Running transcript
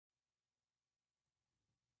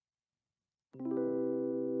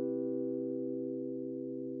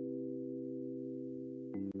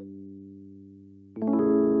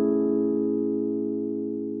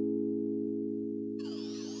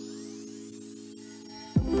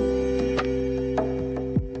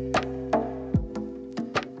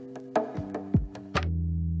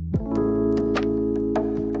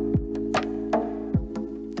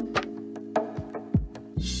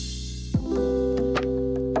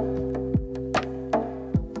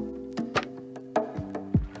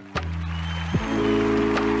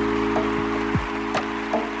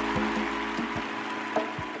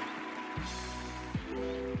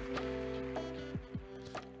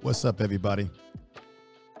What's up, everybody?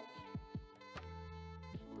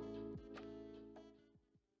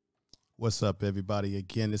 What's up, everybody?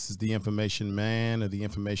 Again, this is the Information Man of the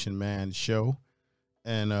Information Man Show.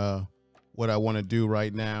 And what I want to do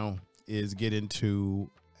right now is get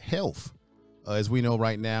into health. As we know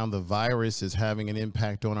right now, the virus is having an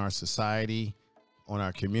impact on our society, on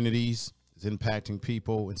our communities. It's impacting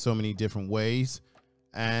people in so many different ways.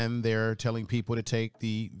 And they're telling people to take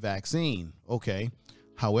the vaccine. Okay.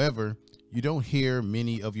 However, you don't hear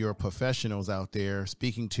many of your professionals out there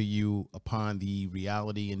speaking to you upon the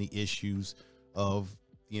reality and the issues of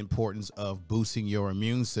the importance of boosting your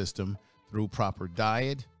immune system through proper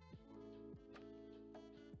diet,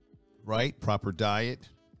 right? Proper diet,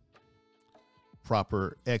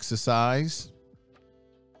 proper exercise,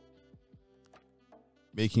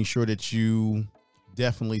 making sure that you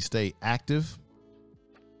definitely stay active,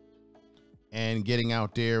 and getting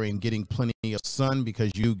out there and getting plenty of sun,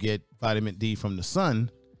 because you get vitamin D from the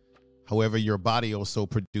sun. However, your body also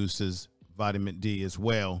produces vitamin D as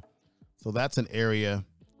well. So that's an area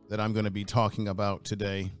that I'm going to be talking about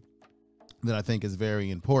today that I think is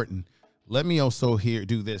very important. Let me also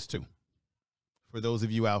do this too. For those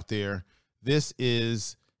of you out there, this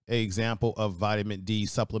is an example of vitamin D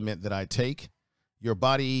supplement that I take. Your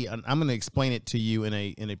body, and I'm going to explain it to you in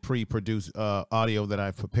a pre-produced audio that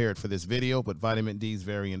I've prepared for this video, but vitamin D is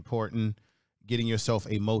very important. Getting yourself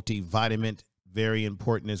a multivitamin, very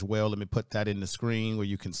important as well. Let me put that in the screen where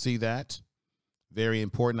you can see that. Very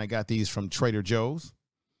important. I got these from Trader Joe's.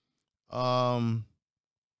 Another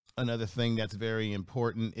thing that's very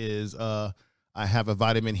important is I have a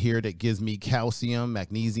vitamin here that gives me calcium,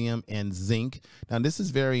 magnesium, and zinc. Now, this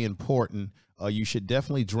is very important. You should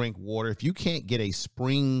definitely drink water. If you can't get a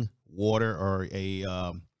spring water or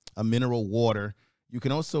a mineral water, you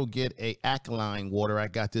can also get a alkaline water. I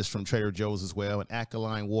got this from Trader Joe's as well, an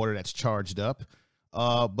alkaline water that's charged up.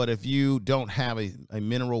 But if you don't have a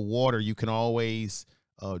mineral water, you can always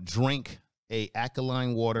drink a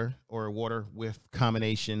alkaline water or a water with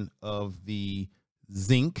combination of the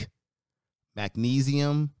zinc,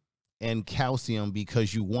 magnesium, and calcium,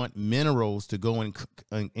 because you want minerals to go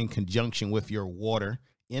in conjunction with your water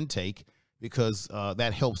intake, because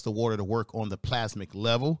that helps the water to work on the plasmic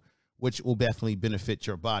level, which will definitely benefit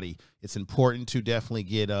your body. It's important to definitely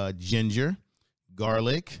get ginger,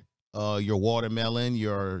 garlic, your watermelon,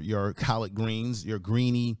 your collard greens, your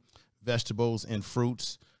greeny vegetables and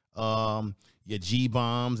fruits, your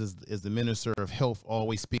G-bombs, as the Minister of Health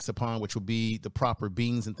always speaks upon, which will be the proper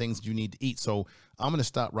beans and things you need to eat. So I'm going to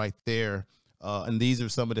stop right there. And these are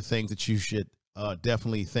some of the things that you should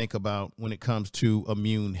definitely think about when it comes to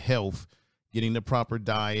immune health: getting the proper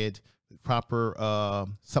diet, the proper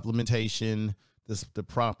supplementation, the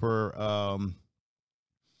proper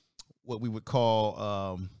what we would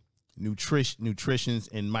call nutritions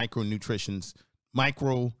and micronutrients,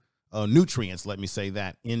 nutrients, let me say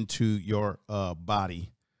that, into your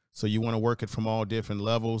body. So you want to work it from all different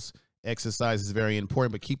levels. Exercise is very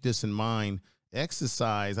important, but keep this in mind.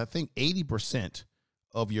 Exercise, I think 80%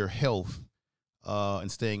 of your health and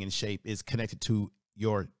staying in shape is connected to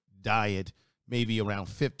your diet, maybe around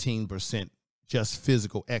 15% just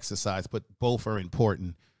physical exercise, but both are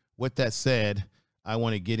important. With that said, I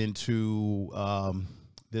want to get into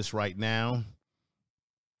this right now.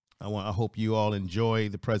 I hope you all enjoy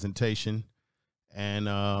the presentation and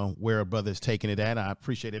where a brother's taking it at. I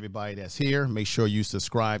appreciate everybody that's here. Make sure you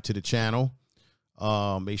subscribe to the channel.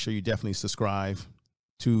 Make sure you definitely subscribe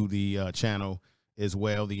to the channel as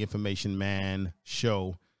well, the Information Man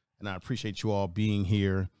Show. And I appreciate you all being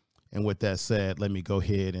here. And with that said, let me go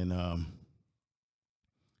ahead and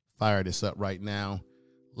fire this up right now.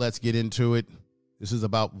 Let's get into it. This is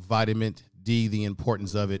about vitamin D, the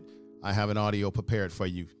importance of it. I have an audio prepared for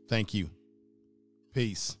you. Thank you.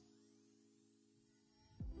 Peace.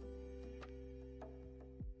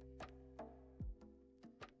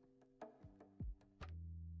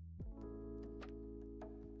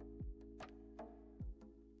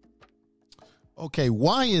 Okay,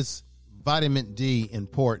 why is vitamin D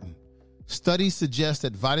important? Studies suggest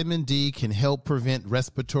that vitamin D can help prevent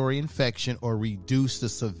respiratory infection or reduce the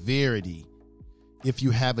severity if you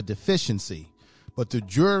have a deficiency. But the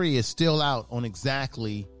jury is still out on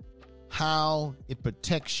exactly how it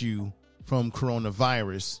protects you from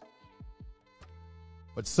coronavirus.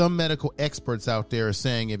 But some medical experts out there are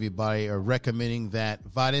saying, everybody, are recommending that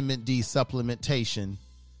vitamin D supplementation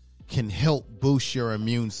can help boost your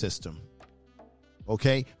immune system.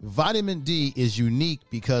 Okay, vitamin D is unique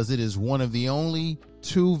because it is one of the only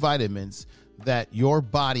 2 vitamins that your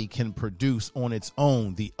body can produce on its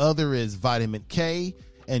own. The other is vitamin K,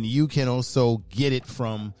 And you can also get it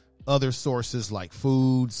from other sources like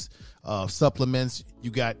foods, supplements. You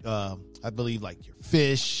got, I believe, like your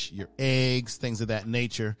fish, your eggs, things of that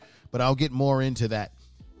nature. But I'll get more into that.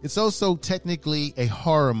 It's also technically a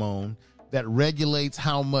hormone that regulates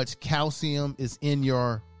how much calcium is in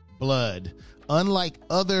your blood. Unlike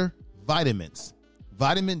other vitamins,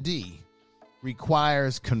 vitamin D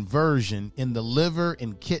requires conversion in the liver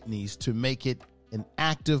and kidneys to make it an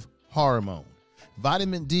active hormone.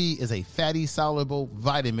 Vitamin D is a fatty soluble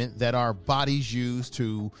vitamin that our bodies use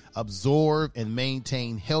to absorb and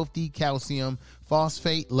maintain healthy calcium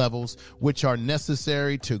phosphate levels, which are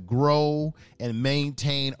necessary to grow and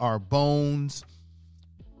maintain our bones.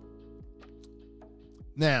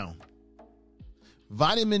 Now,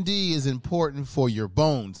 vitamin D is important for your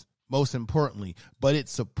bones, most importantly, but it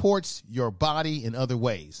supports your body in other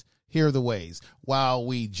ways. Here are the ways. While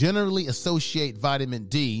we generally associate vitamin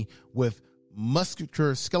D with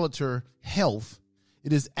musculoskeletal health,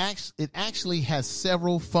 it actually has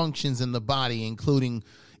several functions in the body, including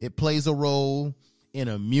it plays a role in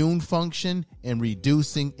immune function and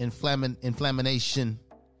reducing inflammation.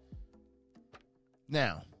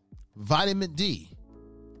 Now, vitamin D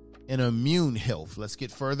and immune health. Let's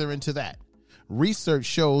get further into that. Research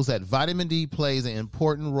shows that vitamin D plays an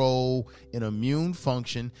important role in immune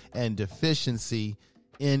function, and deficiency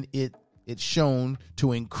in it. It's shown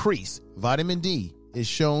to increase. Vitamin D is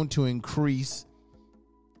shown to increase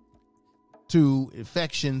to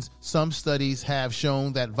infections. Some studies have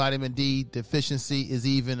shown that vitamin D deficiency is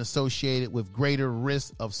even associated with greater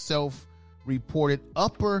risk of self-reported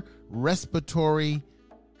upper respiratory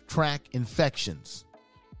tract infections.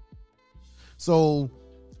 So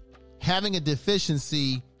having a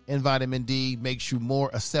deficiency in vitamin D makes you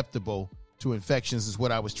more susceptible to infections is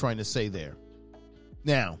what I was trying to say there.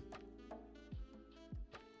 Now,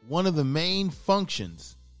 one of the main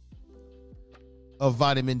functions of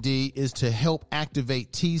vitamin D is to help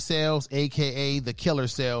activate T cells, aka the killer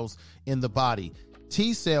cells in the body.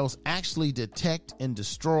 T cells actually detect and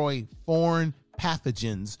destroy foreign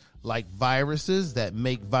pathogens like viruses that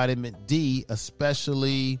make vitamin D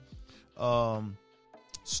especially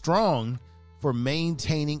strong for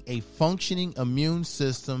maintaining a functioning immune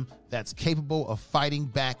system that's capable of fighting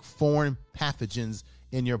back foreign pathogens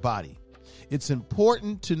in your body. It's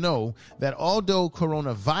important to know that although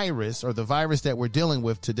coronavirus, or the virus that we're dealing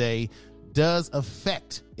with today, does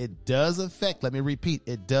affect the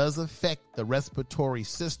respiratory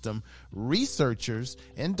system, researchers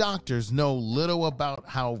and doctors know little about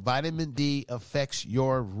how vitamin D affects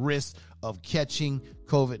your risk of catching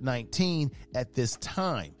COVID-19 at this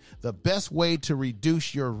time. The best way to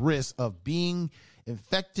reduce your risk of being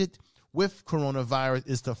infected with coronavirus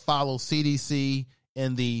is to follow CDC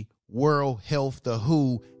and the World Health, the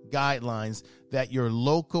WHO guidelines that your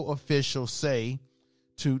local officials say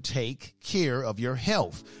to take care of your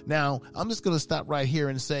health. Now, I'm just going to stop right here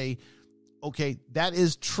and say, okay, that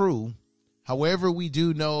is true. However, we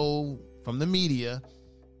do know from the media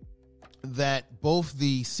that both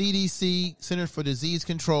the CDC, Center for Disease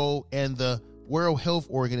Control, and the World Health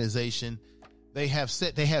Organization, they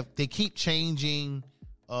keep changing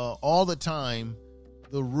all the time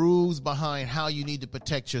the rules behind how you need to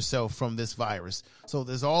protect yourself from this virus. So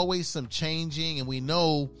there's always some changing, and we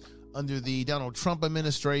know under the Donald Trump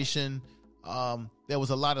administration, there was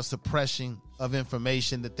a lot of suppression of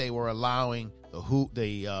information that they were allowing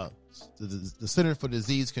the Center for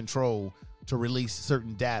Disease Control to release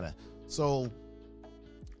certain data. So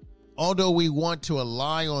although we want to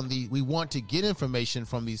we want to get information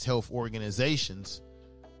from these health organizations,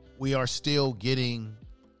 we are still getting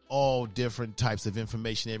all different types of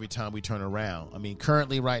information every time we turn around. I mean,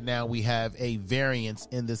 currently right now we have a variance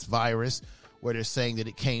in this virus where they're saying that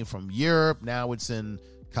it came from Europe. Now it's in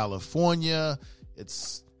California.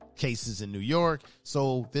 It's cases in New York.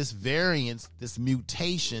 So this variance, this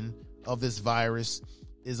mutation of this virus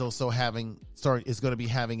is also is going to be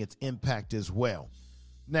having its impact as well.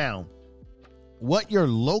 Now, what your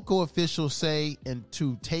local officials say and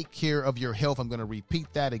to take care of your health, I'm going to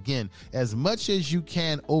repeat that again, as much as you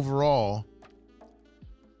can overall.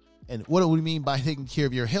 And what do we mean by taking care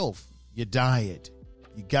of your health? Your diet.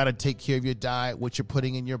 You got to take care of your diet, what you're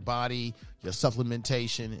putting in your body, your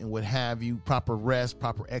supplementation and what have you, proper rest,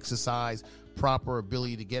 proper exercise, proper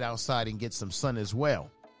ability to get outside and get some sun as well.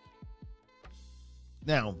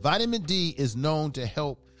 Now, vitamin D is known to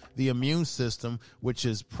help the immune system, which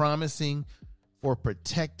is promising for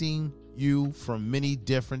protecting you from many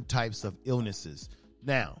different types of illnesses.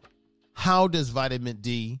 Now, how does vitamin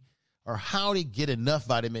D, or how to get enough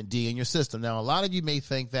vitamin D in your system? Now, a lot of you may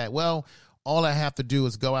think that, well, all I have to do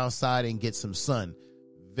is go outside and get some sun.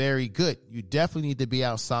 very good. You definitely need to be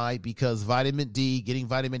outside because getting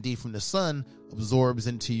vitamin D from the sun absorbs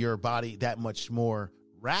into your body that much more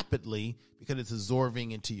rapidly because it's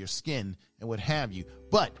absorbing into your skin and what have you.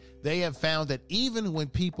 But they have found that even when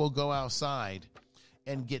people go outside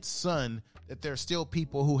and get sun, that there are still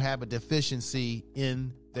people who have a deficiency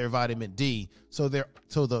in their vitamin D. So the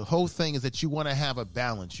whole thing is that you want to have a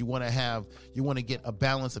balance. You want to get a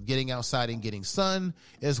balance of getting outside and getting sun,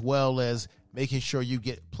 as well as making sure you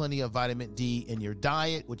get plenty of vitamin D in your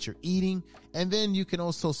diet, what you're eating. And then you can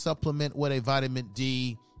also supplement with a vitamin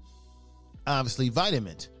D, obviously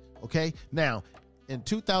vitamin. Okay. Now, in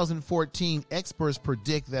 2014, experts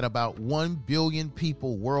predict that about 1 billion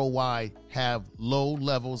people worldwide have low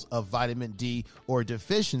levels of vitamin D or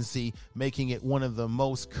deficiency, making it one of the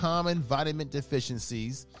most common vitamin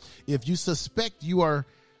deficiencies. If you suspect you are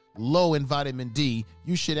low in vitamin D,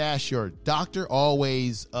 you should ask your doctor.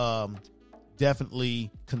 Always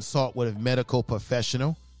definitely consult with a medical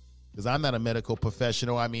professional, because I'm not a medical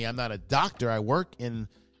professional. I mean, I'm not a doctor. I work in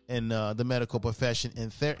the medical profession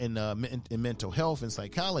in mental health and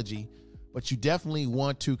psychology, but you definitely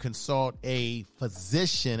want to consult a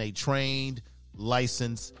physician, a trained,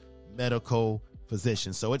 licensed medical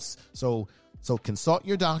physician. So consult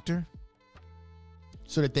your doctor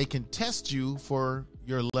so that they can test you for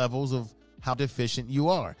your levels of how deficient you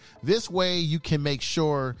are. This way you can make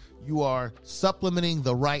sure you are supplementing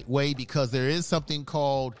the right way, because there is something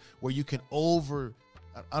called where you can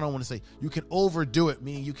I don't want to say you can overdo it,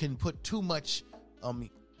 meaning you can put too much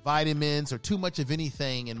vitamins or too much of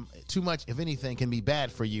anything, and too much of anything can be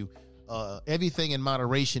bad for you. Everything in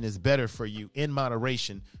moderation is better for you, in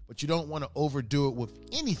moderation, but you don't want to overdo it with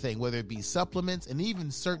anything, whether it be supplements and even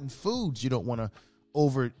certain foods. You don't want to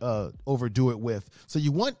overdo it with. So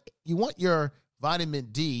you want your vitamin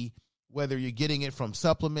D, whether you're getting it from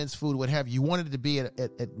supplements, food, what have you, you want it to be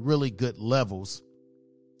at really good levels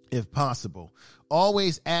if possible.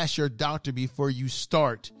 Always ask your doctor before you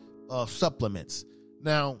start supplements.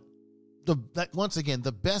 Now, once again,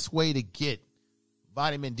 the best way to get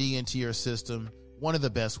vitamin D into your system, one of the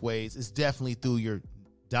best ways, is definitely through your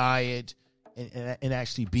diet and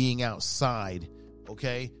actually being outside,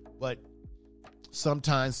 okay? But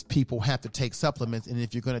sometimes people have to take supplements, and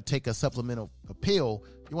if you're going to take a supplemental pill,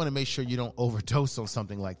 you want to make sure you don't overdose on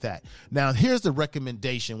something like that. Now, here's the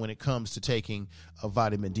recommendation when it comes to taking a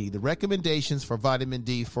vitamin D. The recommendations for vitamin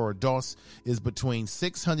D for adults is between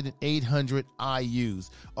 600 and 800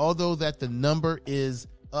 IUs. Although that the number is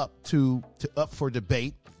up for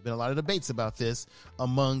debate. There's been a lot of debates about this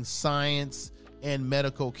among science and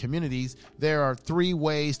medical communities. There are 3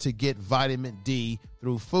 ways to get vitamin D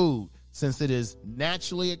through food, since it is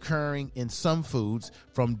naturally occurring in some foods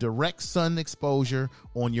from direct sun exposure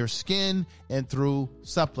on your skin and through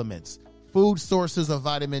supplements. Food sources of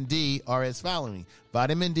vitamin D are as following.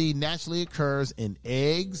 Vitamin D naturally occurs in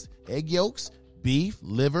eggs, egg yolks, beef,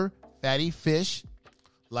 liver, fatty fish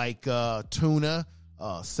like tuna,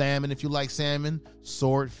 salmon if you like salmon,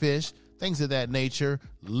 swordfish, things of that nature,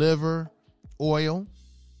 liver, oil.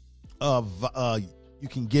 You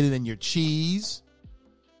can get it in your cheese.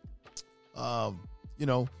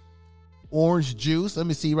 Orange juice. Let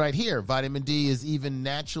me see right here. Vitamin D is even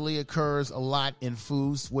naturally occurs a lot in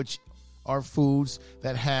foods, which are foods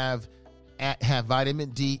that have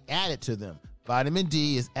vitamin D added to them. Vitamin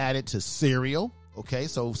D is added to cereal. Okay,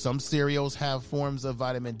 so some cereals have forms of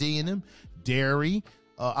vitamin D in them. Dairy.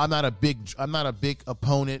 I'm not a big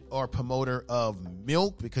opponent or promoter of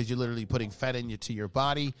milk, because you're literally putting fat into your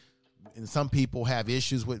body. And some people have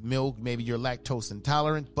issues with milk. Maybe you're lactose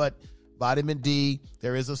intolerant, but vitamin D,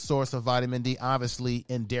 there is a source of vitamin D, obviously,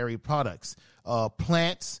 in dairy products.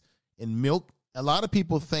 Plants and milk. A lot of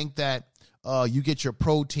people think that you get your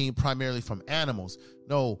protein primarily from animals.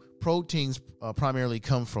 No, proteins primarily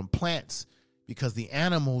come from plants, because the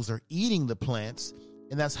animals are eating the plants,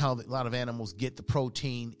 and that's how a lot of animals get the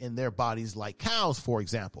protein in their bodies, like cows, for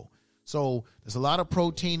example. So there's a lot of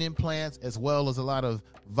protein in plants, as well as a lot of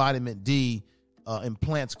vitamin D in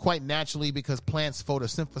plants quite naturally, because plants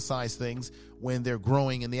photosynthesize things when they're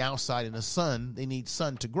growing in the outside in the sun. They need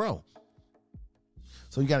sun to grow.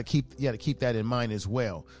 So you got to keep that in mind as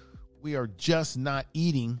well. We are just not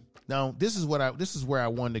eating. Now, this is where I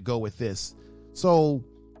wanted to go with this. So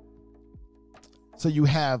you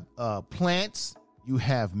have plants, you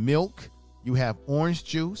have milk, you have orange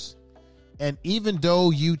juice, and even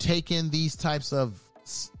though you take in these types of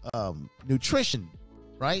nutrition,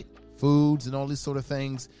 right? Foods and all these sort of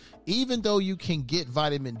things, even though you can get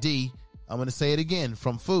vitamin D, I'm going to say it again,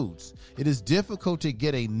 from foods, it is difficult to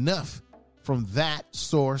get enough from that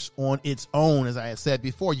source on its own. As I had said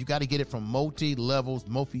before, you got to get it from multi-levels,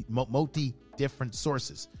 multi-different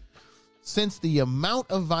sources. Since the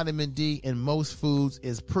amount of vitamin D in most foods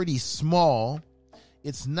is pretty small,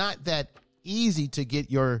 it's not that easy to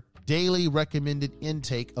get your daily recommended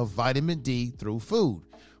intake of vitamin D through food.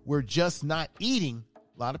 We're just not eating.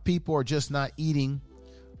 A lot of people are just not eating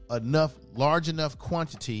large enough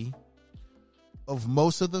quantity of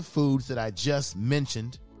most of the foods that I just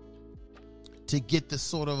mentioned to get the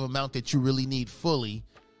sort of amount that you really need fully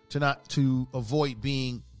to avoid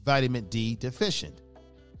being vitamin D deficient.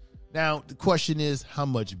 Now, the question is, how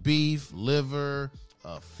much beef, liver,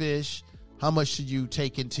 fish, how much should you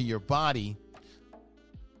take into your body?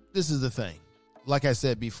 This is the thing. Like I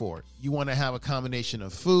said before, you want to have a combination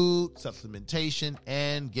of food, supplementation,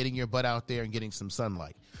 and getting your butt out there and getting some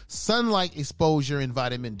sunlight. Sunlight exposure and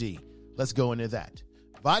vitamin D. Let's go into that.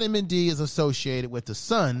 Vitamin D is associated with the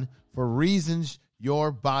sun for reasons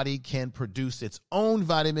your body can produce its own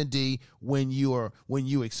vitamin D when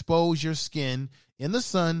you expose your skin in the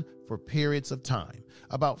sun for periods of time.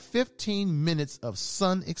 About 15 minutes of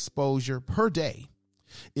sun exposure per day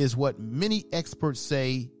is what many experts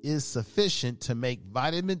say is sufficient to make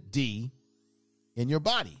vitamin D in your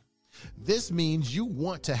body. This means you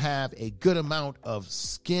want to have a good amount of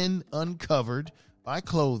skin uncovered by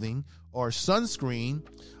clothing or sunscreen,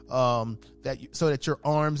 so that your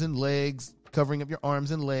arms and legs, covering up your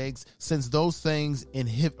arms and legs, since those things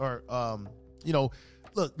this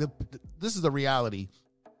is the reality.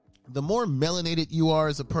 The more melanated you are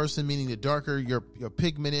as a person, meaning the darker your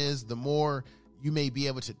pigment is, the more you may be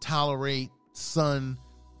able to tolerate sun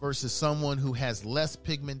versus someone who has less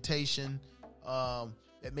pigmentation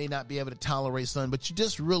that may not be able to tolerate sun. But you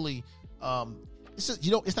just really,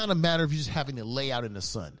 it's not a matter of you just having to lay out in the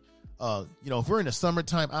sun. If we're in the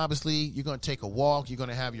summertime, obviously you're going to take a walk. You're going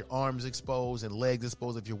to have your arms exposed and legs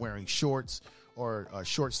exposed if you're wearing shorts or a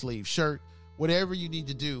short sleeve shirt. Whatever you need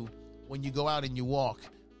to do when you go out and you walk,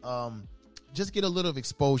 just get a little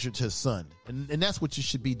exposure to the sun. And that's what you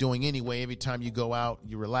should be doing anyway. Every time you go out,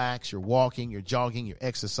 you relax, you're walking, you're jogging, you're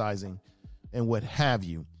exercising, and what have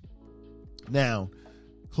you. Now,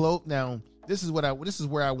 this is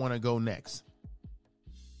where I want to go next.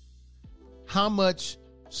 How much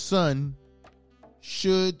sun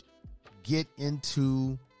should get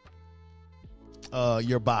into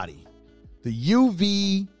your body? The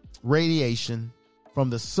UV radiation from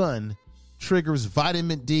the sun triggers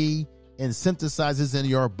vitamin D and synthesizes in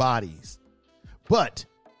your bodies. But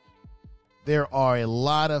there are a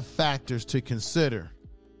lot of factors to consider,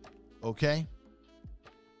 okay?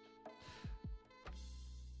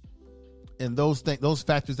 And those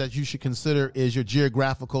factors that you should consider is your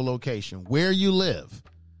geographical location, where you live.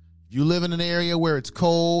 If you live in an area where it's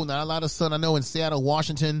cold, not a lot of sun. I know in Seattle,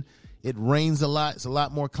 Washington, it rains a lot. It's a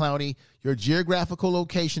lot more cloudy. Your geographical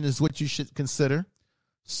location is what you should consider.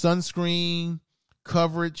 Sunscreen,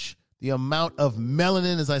 coverage, the amount of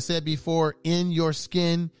melanin, as I said before, in your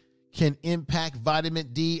skin can impact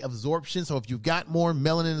vitamin D absorption. So if you've got more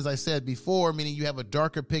melanin, as I said before, meaning you have a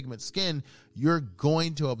darker pigment skin, you're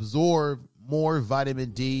going to absorb more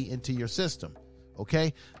vitamin D into your system.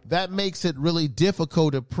 Okay? That makes it really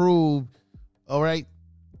difficult to prove, all right,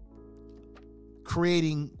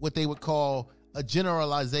 creating what they would call a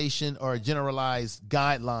generalization or a generalized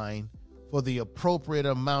guideline for the appropriate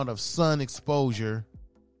amount of sun exposure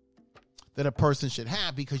that a person should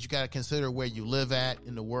have, because you got to consider where you live at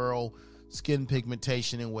in the world, skin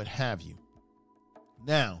pigmentation, and what have you.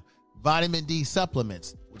 Now, vitamin D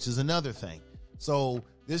supplements, which is another thing. So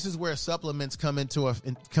this is where supplements come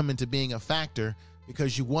into being a factor,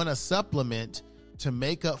 because you want a supplement to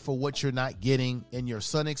make up for what you're not getting in your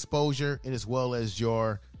sun exposure, and as well as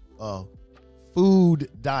your food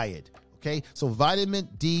diet. Okay, so vitamin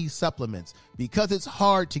D supplements, because it's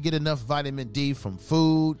hard to get enough vitamin D from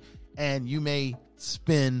food, and you may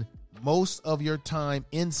spend most of your time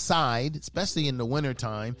inside, especially in the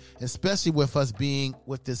wintertime, especially with us being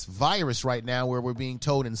with this virus right now, where we're being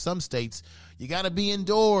told in some states, you got to be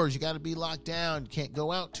indoors, you got to be locked down, you can't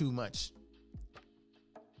go out too much.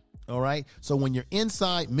 All right. So when you're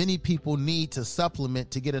inside, many people need to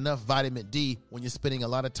supplement to get enough vitamin D when you're spending a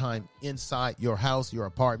lot of time inside your house, your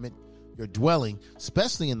apartment, your dwelling,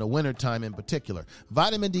 especially in the wintertime in particular.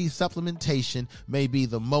 Vitamin D supplementation may be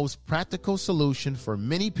the most practical solution for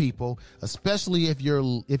many people, especially if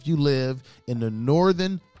you live in the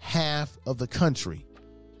northern half of the country,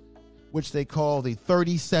 which they call the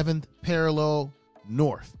 37th parallel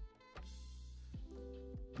north.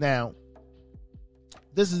 Now,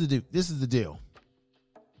 this is the deal.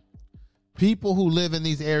 People who live in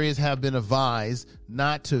these areas have been advised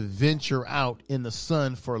not to venture out in the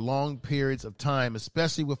sun for long periods of time,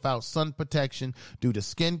 especially without sun protection due to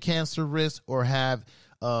skin cancer risk or have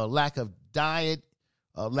lack of diet,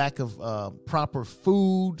 lack of proper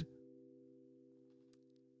food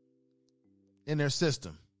in their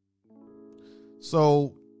system.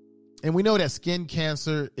 So, and we know that skin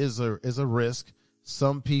cancer is a risk.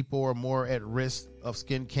 Some people are more at risk of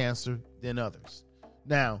skin cancer than others.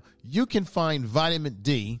 Now, you can find vitamin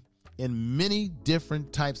D in many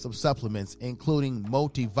different types of supplements, including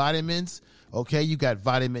multivitamins. Okay, you got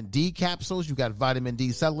vitamin D capsules, you got vitamin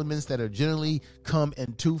D supplements that are generally come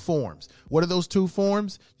in two forms. What are those two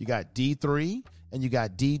forms? You got D3 and you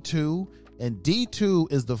got D2, and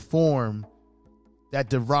D2 is the form that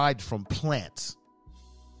derived from plants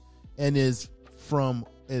and is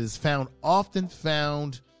often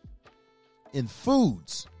found in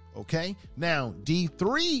foods. Okay, now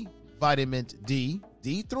D3 vitamin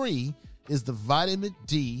D3 is the vitamin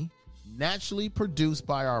D naturally produced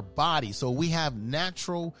by our body. So we have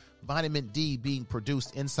natural vitamin D being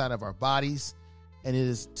produced inside of our bodies, and it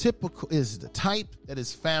is the type that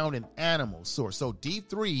is found in animal source. So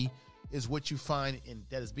D3 is what you find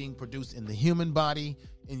that is being produced in the human body,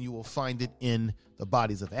 and you will find it in the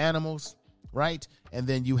bodies of animals, right? And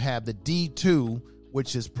then you have the D2,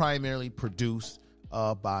 which is primarily produced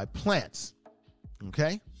by plants.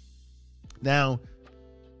 Okay. Now,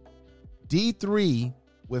 D3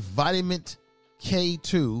 with vitamin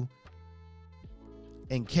K2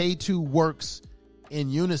 and K2 works in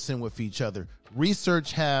unison with each other.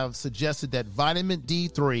 Research have suggested that vitamin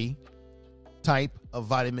D3 type of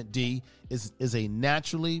vitamin D is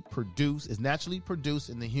naturally produced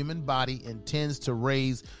in the human body and tends to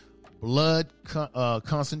raise blood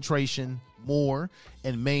concentration more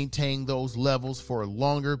and maintain those levels for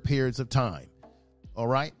longer periods of time. All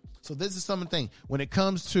right. So this is something when it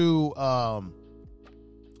comes to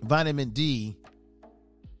vitamin D.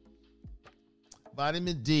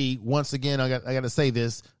 Vitamin D, once again, I got to say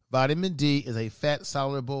this. Vitamin D is a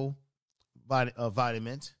fat-soluble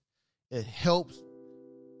vitamin. It helps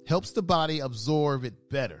the body absorb it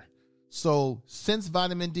better. So since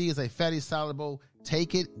vitamin D is a fatty soluble,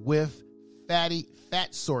 take it with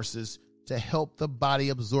fat sources to help the body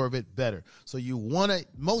absorb it better. So you want to,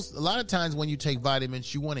 a lot of times when you take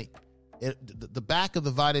vitamins, you want to, the back of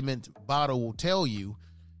the vitamin bottle will tell you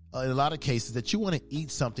in a lot of cases that you want to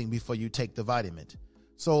eat something before you take the vitamin.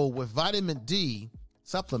 So with vitamin D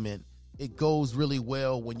supplement, it goes really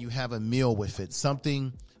well when you have a meal with it,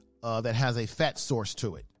 something that has a fat source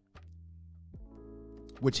to it,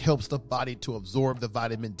 which helps the body to absorb the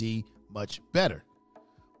vitamin D much better.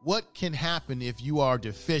 What can happen if you are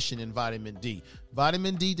deficient in vitamin D?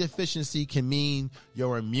 Vitamin D deficiency can mean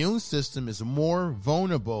your immune system is more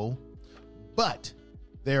vulnerable, but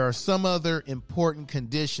there are some other important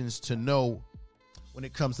conditions to know when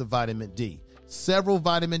it comes to vitamin D. Several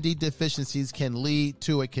vitamin D deficiencies can lead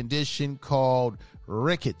to a condition called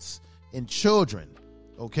rickets in children,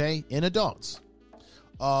 okay, in adults.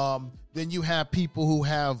 Then you have people who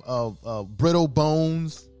have brittle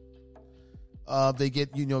bones. They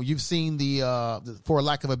get, you've seen for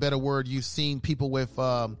lack of a better word, you've seen people with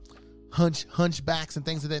hunchbacks and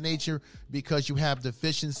things of that nature because you have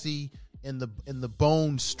deficiency in the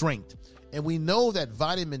bone strength. And we know that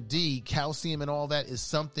vitamin D, calcium, and all that is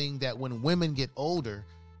something that when women get older,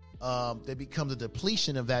 there becomes a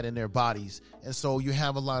depletion of that in their bodies. And so you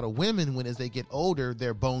have a lot of women as they get older,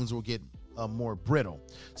 their bones will get more brittle.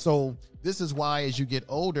 So this is why as you get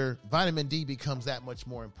older, vitamin D becomes that much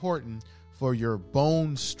more important for your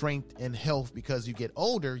bone strength and health, because you get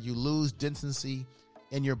older, you lose density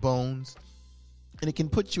in your bones, and it can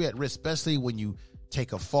put you at risk, especially when you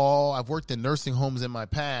take a fall. I've worked in nursing homes in my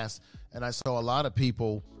past, and I saw a lot of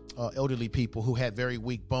people, elderly people who had very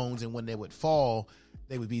weak bones, and when they would fall,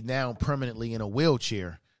 they would be now permanently in a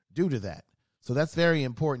wheelchair due to that. So that's very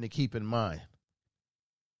important to keep in mind.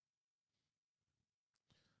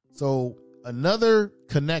 So another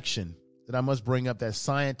connection that I must bring up that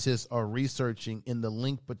scientists are researching in the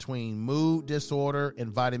link between mood disorder and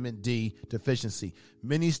vitamin D deficiency.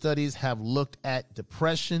 Many studies have looked at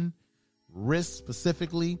depression risk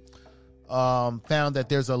specifically, found that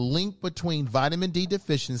there's a link between vitamin D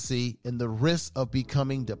deficiency and the risk of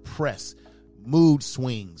becoming depressed, mood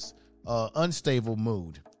swings, unstable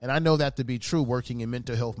mood. And I know that to be true working in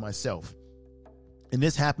mental health myself. And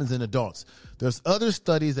this happens in adults. There's other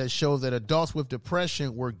studies that show that adults with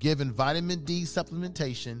depression were given vitamin D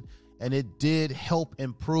supplementation, and it did help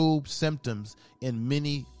improve symptoms in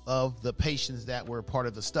many of the patients that were part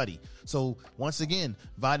of the study. So once again,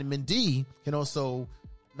 vitamin D can also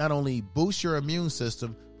not only boost your immune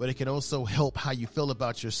system, but it can also help how you feel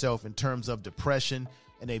about yourself in terms of depression.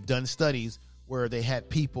 And they've done studies where they had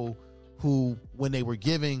people who, when they were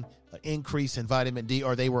giving an increase in vitamin D,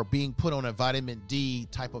 or they were being put on a vitamin D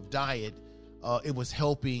type of diet, it was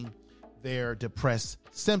helping their depressed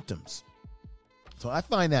symptoms. So I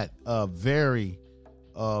find that very,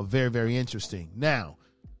 very interesting. Now,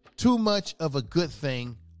 too much of a good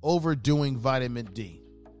thing, overdoing vitamin D.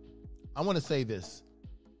 I want to say this.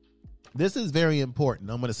 This is very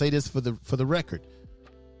important. I'm going to say this for the record.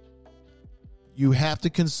 You have to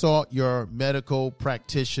consult your medical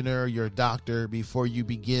practitioner, your doctor, before you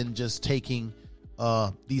begin just taking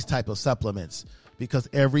these type of supplements, because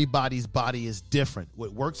everybody's body is different.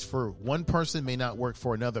 What works for one person may not work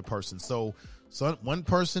for another person. So one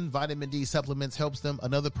person, vitamin D supplements helps them.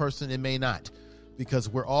 Another person, it may not, because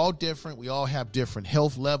we're all different. We all have different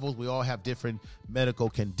health levels. We all have different medical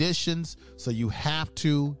conditions. So you have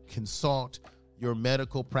to consult your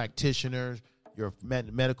medical practitioner, your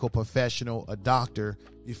medical professional, a doctor,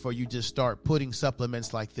 before you just start putting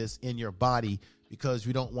supplements like this in your body, because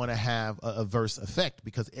you don't want to have an adverse effect,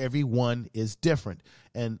 because everyone is different.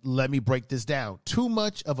 And let me break this down. Too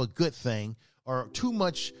much of a good thing, or too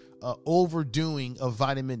much overdoing of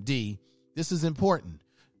vitamin D. This is important.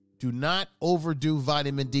 Do not overdo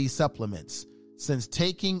vitamin D supplements, since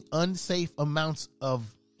taking unsafe amounts of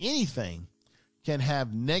anything can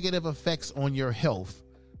have negative effects on your health,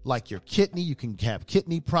 like your kidney. You can have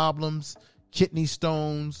kidney problems, kidney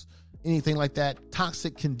stones, anything like that.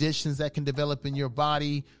 Toxic conditions that can develop in your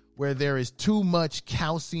body where there is too much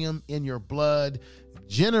calcium in your blood.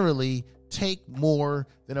 Generally, take more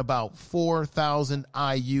than about 4,000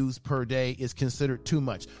 IUs per day is considered too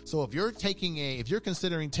much. So if you're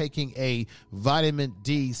considering taking a vitamin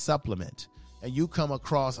D supplement, and you come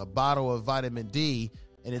across a bottle of vitamin D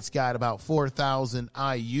and it's got about 4,000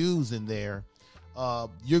 IUs in there,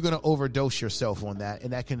 you're going to overdose yourself on that,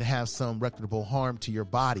 and that can have some reputable harm to your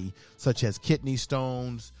body, such as kidney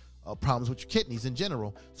stones, problems with your kidneys in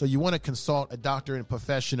general. So you want to consult a doctor and a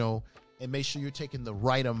professional and make sure you're taking the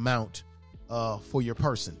right amount for your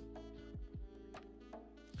person.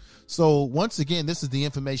 So once again, this is the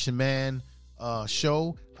Information Man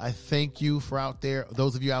show. I thank you for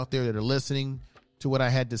those of you out there that are listening to what I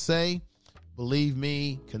had to say. Believe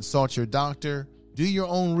me, consult your doctor. Do your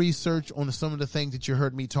own research on some of the things that you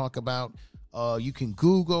heard me talk about. You can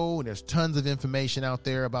Google, and there's tons of information out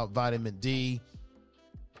there about vitamin D.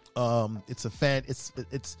 It's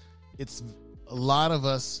a lot of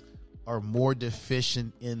us are more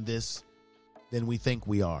deficient in this than we think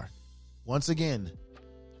we are. Once again,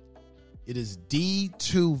 it is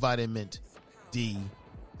D2 vitamin D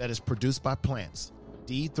that is produced by plants.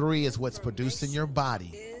 D3 is what's produced in your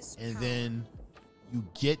body. And then you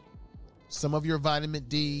get some of your vitamin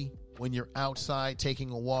D when you're outside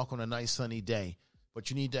taking a walk on a nice sunny day. But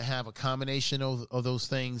you need to have a combination of those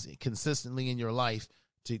things consistently in your life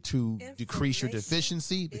to decrease your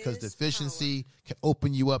deficiency, because deficiency can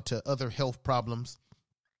open you up to other health problems.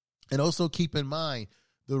 And also keep in mind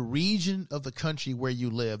the region of the country where you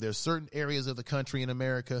live. There's certain areas of the country in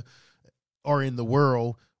America or in the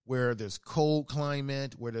world where there's cold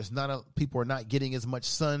climate, where people are not getting as much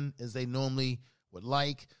sun as they normally would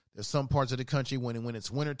like. There's some parts of the country when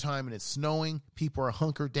it's wintertime and it's snowing, people are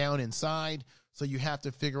hunkered down inside. So you have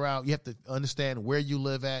to you have to understand where you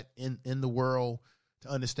live at in the world to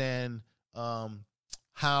understand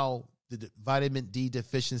how the vitamin D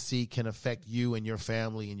deficiency can affect you and your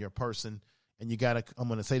family and your person. And I'm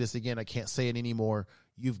going to say this again, I can't say it anymore.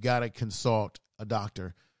 You've got to consult a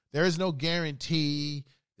doctor. There is no guarantee.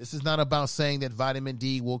 This is not about saying that vitamin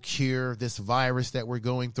D will cure this virus that we're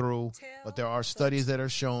going through, but there are studies that are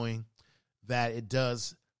showing that it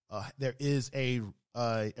does. There is a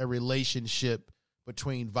relationship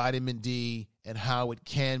between vitamin D and how it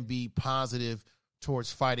can be positive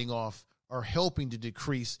towards fighting off or helping to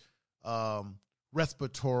decrease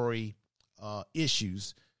respiratory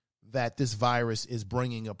issues that this virus is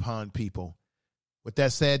bringing upon people. With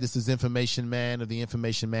that said, this is Information Man of the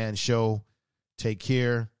Information Man Show. Take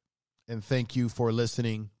care, and thank you for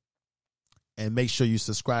listening. And make sure you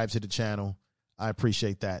subscribe to the channel. I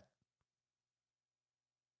appreciate that.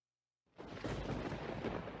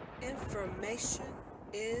 Information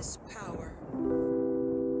is power.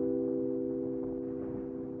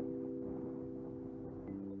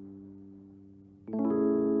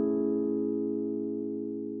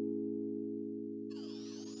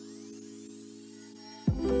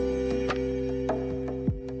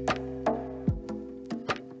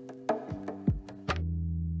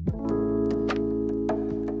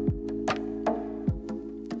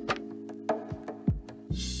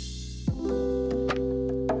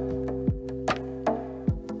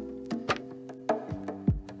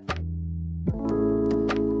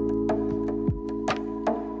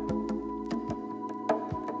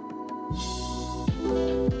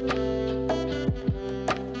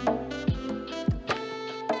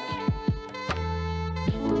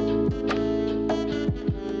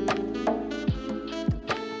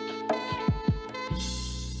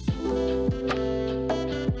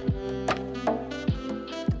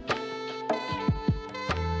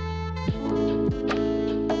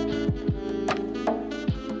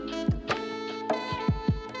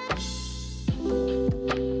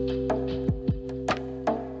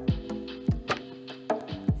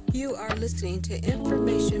 listening to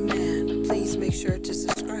Information Man. Please make sure to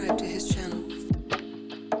subscribe to his channel.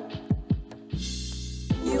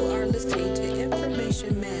 You are listening to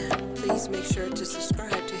Information Man. Please make sure to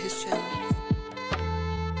subscribe to his channel.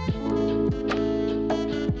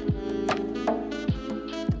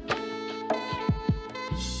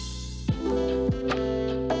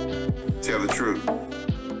 Tell the truth.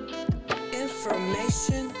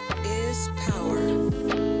 Information is power.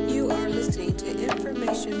 You are listening to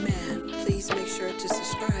Information Man. Please make sure to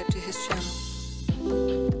subscribe to